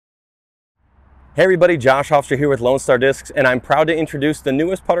Hey everybody, Josh Hofstra here with Lone Star Discs, and I'm proud to introduce the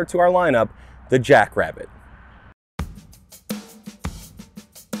newest putter to our lineup, the Jackrabbit.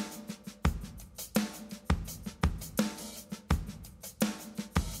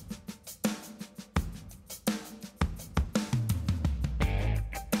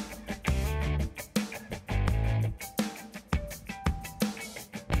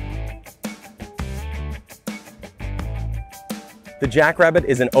 The Jackrabbit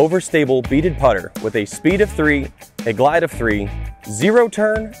is an overstable beaded putter with a speed of 3, a glide of 3, 0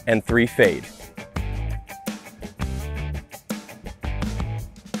 turn, and 3 fade.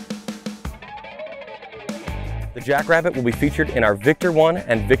 The Jackrabbit will be featured in our Victor 1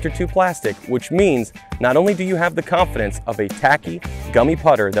 and Victor 2 plastic, which means not only do you have the confidence of a tacky, gummy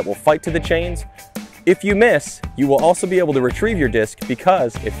putter that will fight to the chains, if you miss, you will also be able to retrieve your disc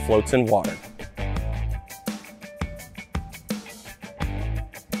because it floats in water.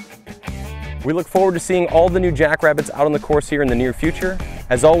 We look forward to seeing all the new Jackrabbits out on the course here in the near future.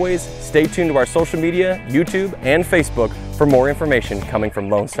 As always, stay tuned to our social media, YouTube, and Facebook for more information coming from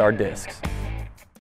Lone Star Discs.